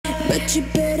but you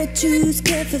better choose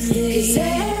carefully.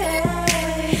 'Cause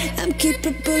I'm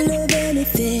capable of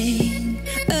anything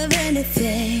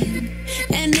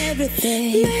and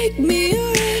everything. Make me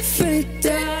your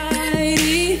Aphrodite,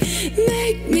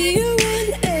 make me your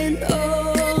one and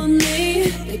only.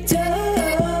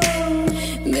 Don't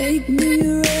make me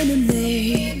your enemy,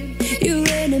 your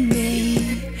enemy,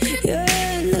 your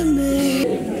enemy.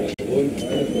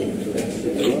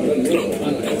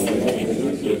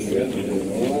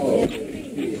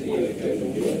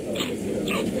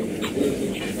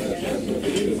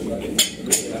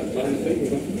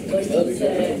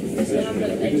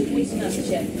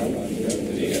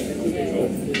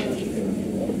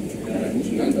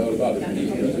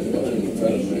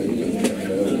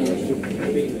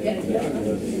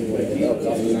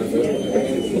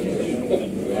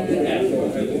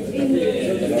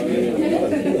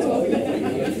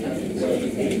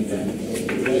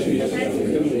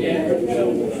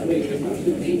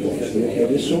 Er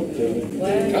det sundt?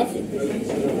 Kaffe?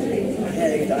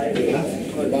 Kaffe?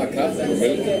 Bare kaffe og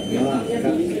mælk? Nej,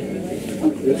 kaffe.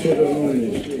 Jeg tror, det var nogen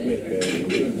med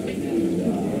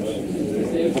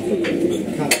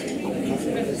kaffe.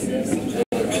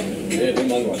 Det er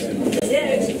mange år siden. Det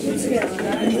er ikke så fuldskærende.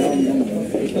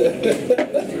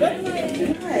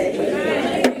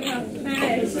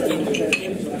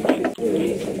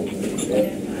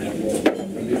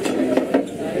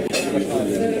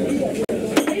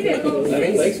 Der er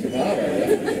ingen, der ikke skal på arbejde, ja.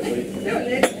 Det var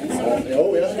lækkert. Jo,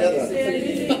 jeg skal der.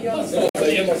 Så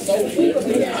hjemme og sove.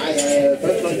 Nej,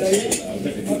 først nok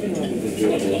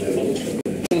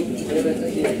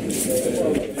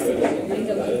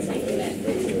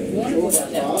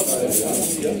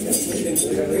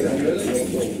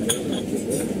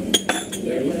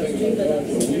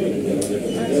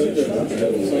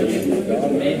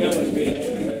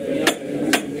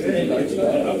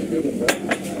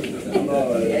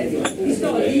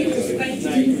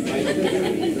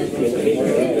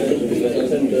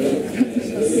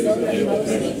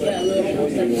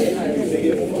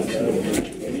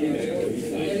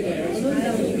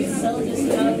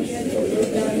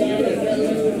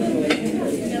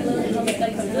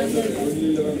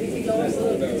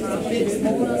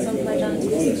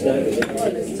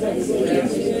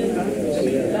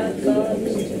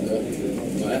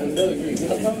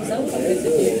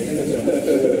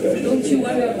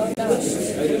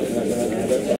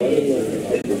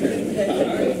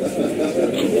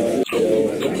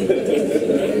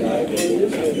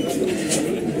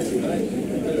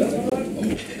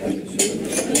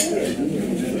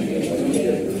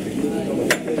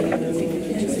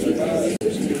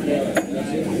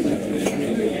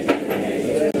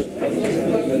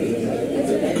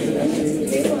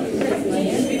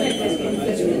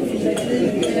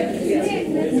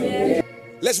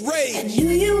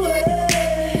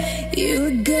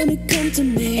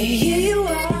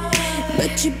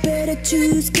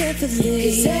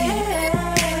 'Cause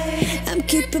I'm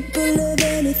capable of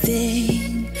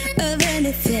anything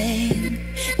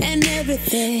and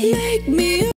everything. Make me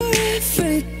your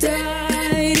Aphrodite,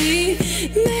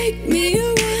 make me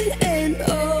your one and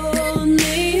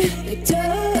only.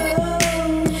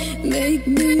 Don't make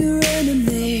me your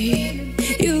enemy,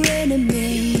 your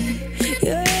enemy,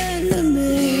 your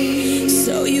enemy.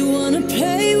 So you wanna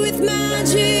play with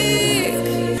magic?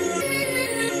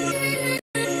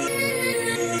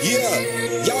 Yeah,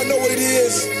 y'all know what it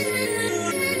is.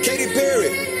 Katy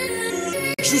Perry,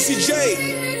 Juicy J.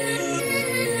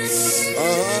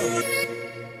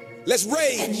 Let's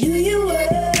rage. I knew you were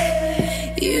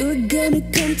gonna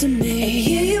come to me. And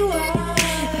here you are,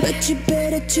 but you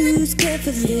better choose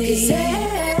carefully. 'Cause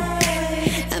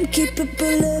I'm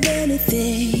capable of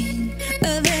anything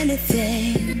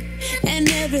and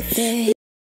everything.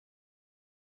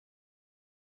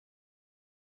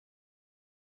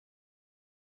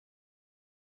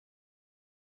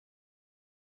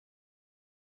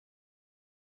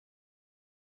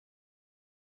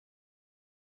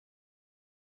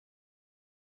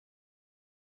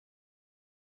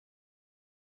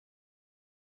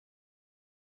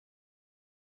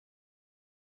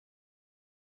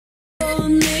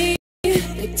 Don't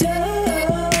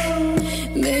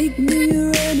make me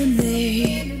your enemy,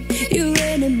 your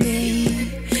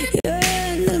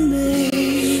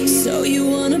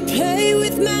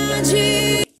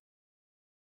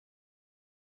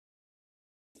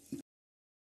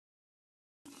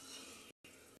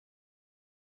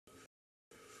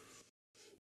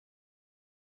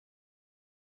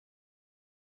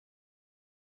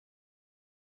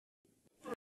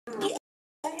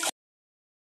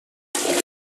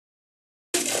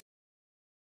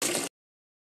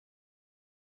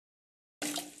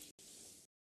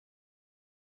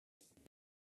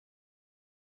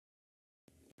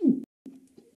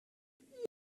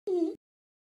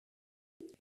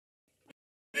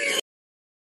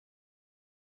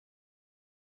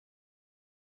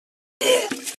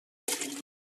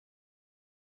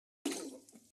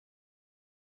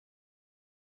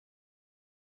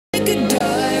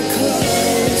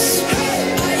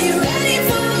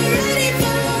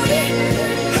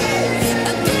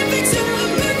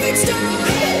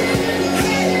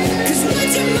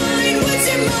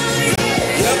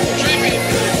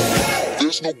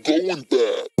there's no going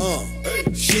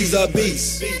back. She's a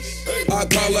beast. I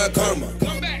call her karma.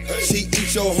 She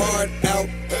eats your heart out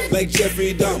like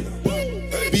Jeffrey Dahmer.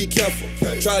 Be careful,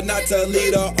 try not to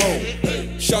lead her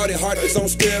on. Shorty heart is on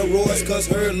steroids, cause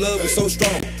her love is so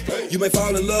strong. You may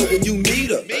fall in love when you meet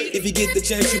her. If you get the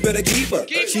chance, you better keep her.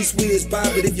 She's sweet as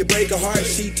pie, but if you break her heart,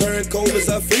 she turns cold as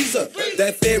a freezer.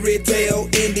 That fairy tale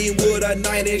ending with a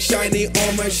knight in shiny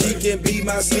armor. She can be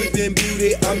my sleeping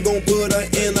beauty, I'm gon' put her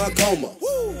in a coma.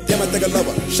 Damn, I think I love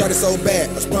her. Shot it so bad,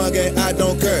 I sprung and I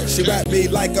don't care. She wrapped me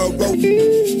like a rope.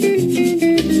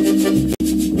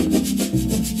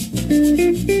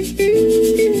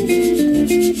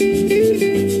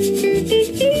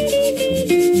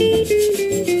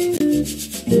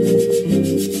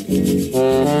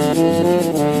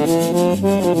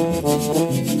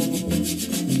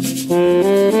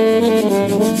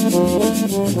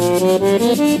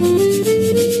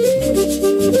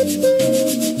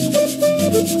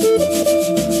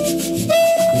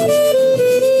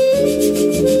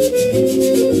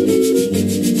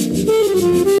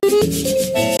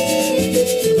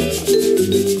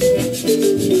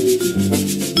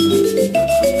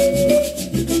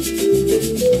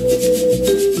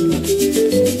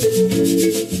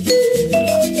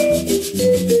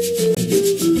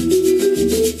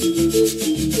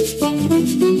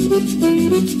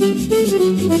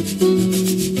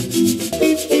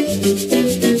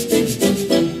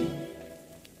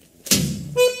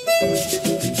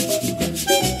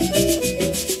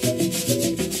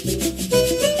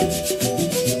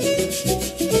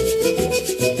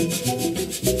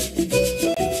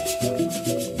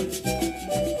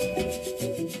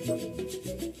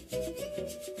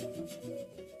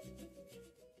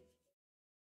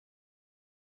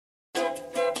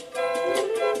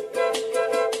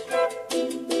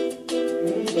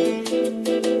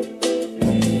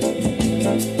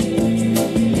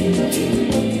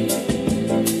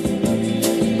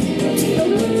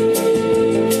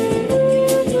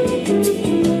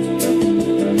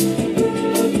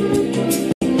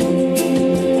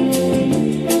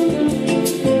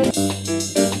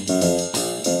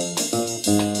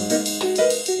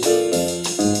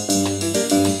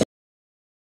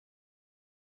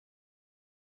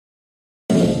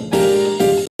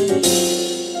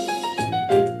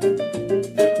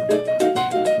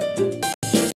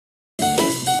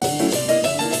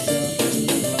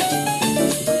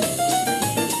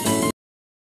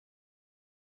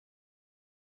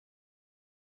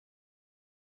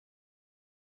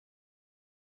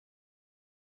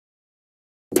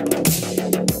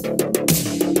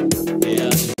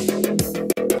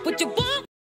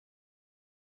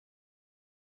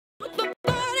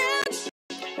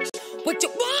 What you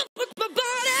want with my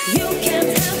body? You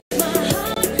can't have my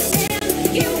heart,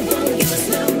 and you won't use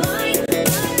my mind. But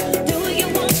do what you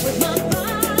want with my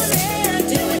body.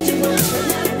 Do what you want with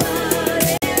my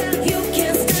body. You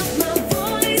can't stop my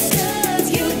voice, 'cause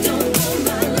you don't own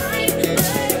my life.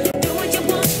 But do what you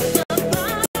want with my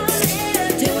body.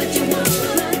 Do what you want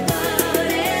with my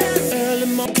body. Earl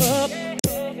in my cup,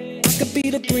 I could be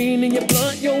the green in your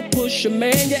blunt, yo pusher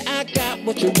man. Yeah, I got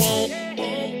what you want.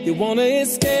 You wanna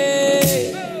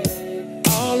escape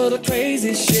all of the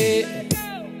crazy shit.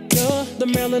 You're the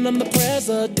Maryland, I'm the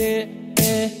president,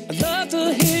 and I'd love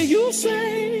to hear you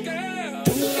say,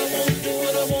 do what I want, do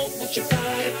what I want with your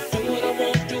body. Do what I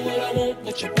want, do what I want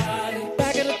with your body.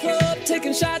 Back at the club,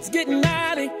 taking shots, getting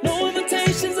naughty. No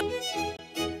invitations.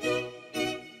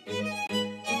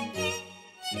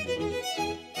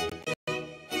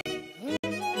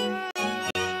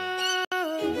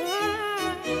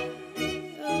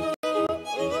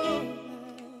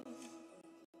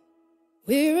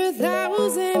 We're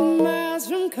 1,000 miles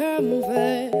from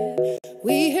comfort.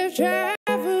 We have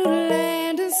traveled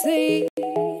land and sea.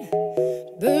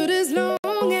 But as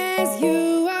long as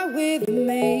you are with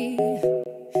me,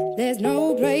 there's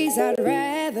no place I'd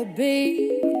rather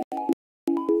be.